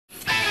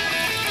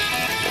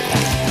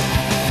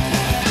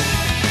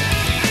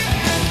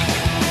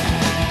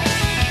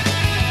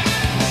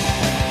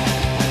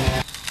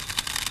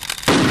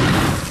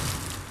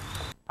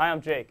I'm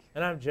Jake.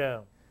 And I'm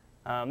Joe.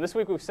 This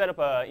week we've set up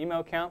an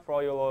email account for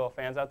all your loyal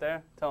fans out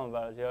there. Tell them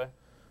about it, Joey.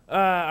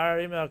 Our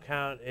email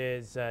account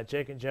is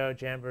Jake and Joe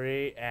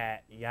Jamboree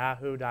at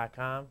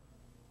yahoo.com.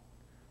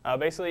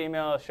 Basically,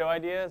 email us show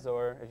ideas,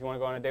 or if you want to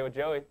go on a date with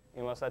Joey,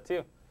 email us that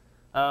too.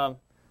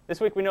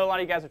 This week we know a lot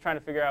of you guys are trying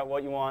to figure out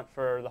what you want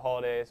for the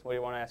holidays, what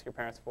you want to ask your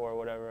parents for, or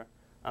whatever.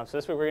 So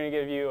this week we're going to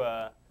give you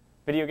a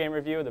video game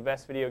review of the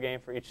best video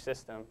game for each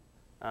system,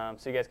 so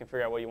you guys can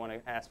figure out what you want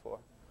to ask for.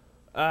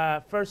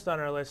 First on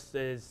our list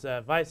is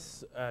Grand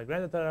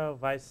Theft Auto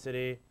Vice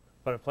City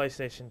for the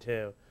PlayStation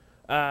 2.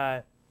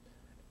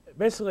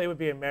 Basically, it would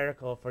be a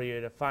miracle for you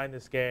to find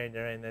this game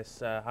during this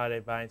holiday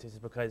buying season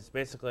because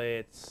basically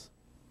it's,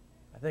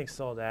 I think,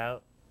 sold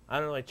out. I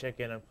don't really check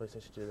in on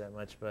PlayStation 2 that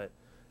much, but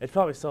it's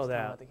probably sold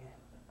out. The game.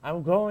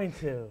 I'm going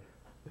to.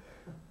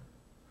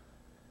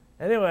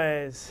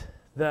 Anyways,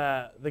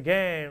 the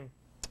game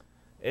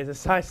is a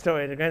side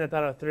story to Grand Theft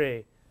Auto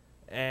 3.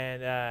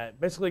 And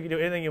basically, you can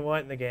do anything you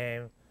want in the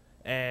game,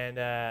 and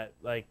I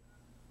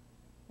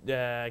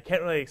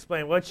can't really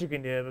explain what you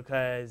can do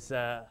because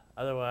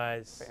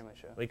otherwise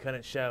we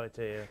couldn't show it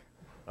to you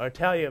or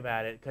tell you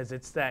about it because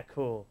it's that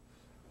cool.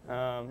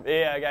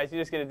 Yeah, guys, you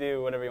just get to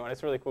do whatever you want.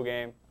 It's a really cool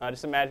game.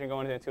 Just imagine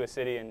going into a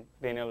city and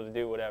being able to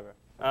do whatever.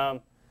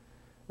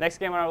 Next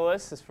game on our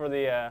list is for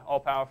the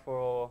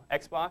all-powerful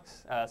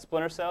Xbox,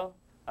 Splinter Cell.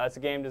 It's a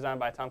game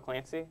designed by Tom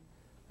Clancy.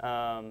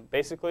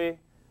 Basically,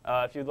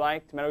 if you'd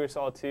liked Metal Gear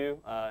Solid 2,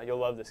 you'll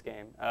love this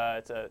game.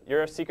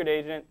 You're a secret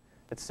agent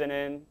that's sent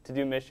in to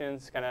do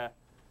missions, kind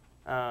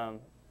of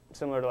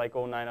similar to like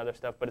GoldenEye and other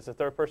stuff, but it's a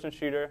third-person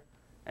shooter,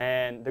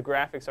 and the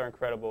graphics are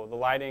incredible. The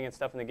lighting and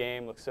stuff in the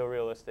game looks so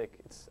realistic.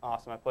 It's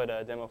awesome. I played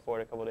a demo for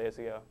it a couple days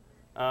ago.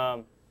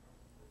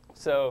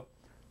 So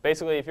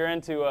basically, if you're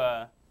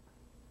into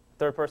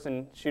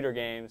third-person shooter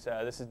games,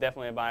 this is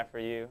definitely a buy for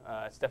you.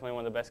 It's definitely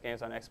one of the best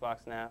games on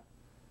Xbox now.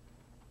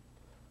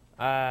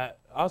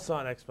 Also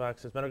on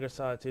Xbox is Metal Gear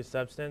Solid 2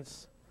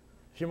 Substance.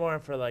 If you're more in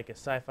for like a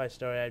sci-fi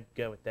story, I'd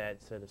go with that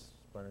instead of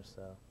Splinter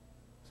Cell.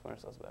 Splinter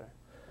Cell's better.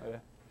 Okay,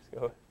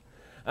 let's go.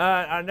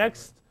 Our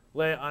next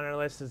on our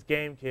list is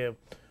GameCube,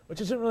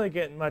 which isn't really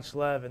getting much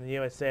love in the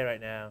USA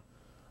right now.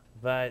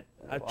 But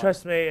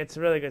trust me, it's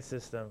a really good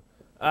system.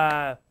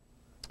 The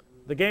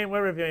game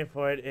we're reviewing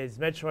for it is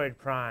Metroid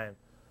Prime.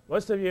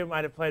 Most of you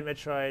might have played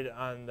Metroid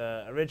on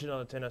the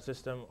original Nintendo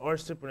system or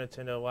Super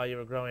Nintendo while you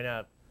were growing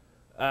up.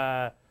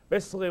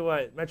 Basically,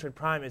 what Metroid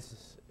Prime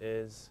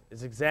is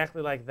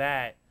exactly like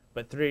that,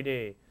 but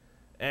 3D.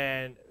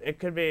 And it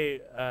could be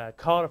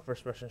called a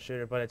first-person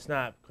shooter, but it's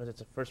not because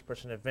it's a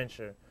first-person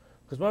adventure.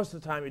 Because most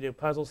of the time you do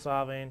puzzle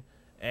solving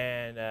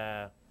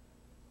and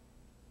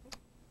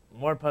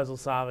more puzzle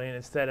solving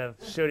instead of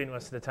shooting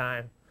most of the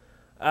time.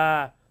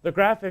 The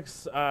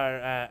graphics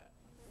are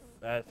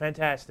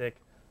fantastic.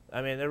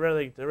 I mean, they're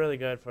really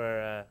good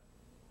for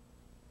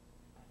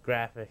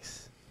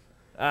graphics.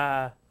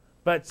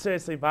 But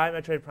seriously, buy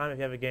Metroid Prime if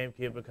you have a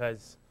GameCube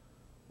because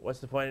what's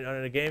the point of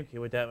owning a GameCube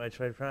without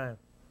Metroid Prime?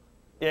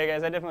 Yeah,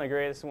 guys, I definitely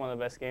agree. This is one of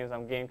the best games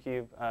on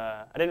GameCube.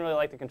 I didn't really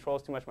like the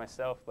controls too much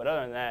myself, but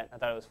other than that, I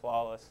thought it was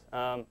flawless.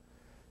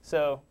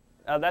 So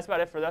that's about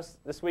it for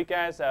this week,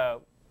 guys.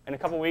 In a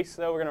couple weeks,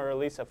 though, we're going to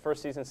release a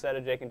first season set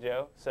of Jake and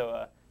Joe,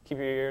 so keep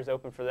your ears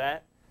open for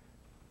that.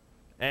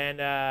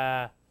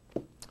 And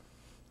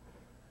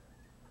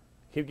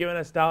keep giving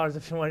us dollars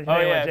if you want to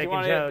know what Jake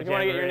and Joe. If you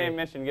want to get your name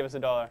mentioned, give us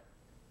 $1.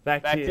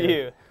 Back to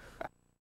you.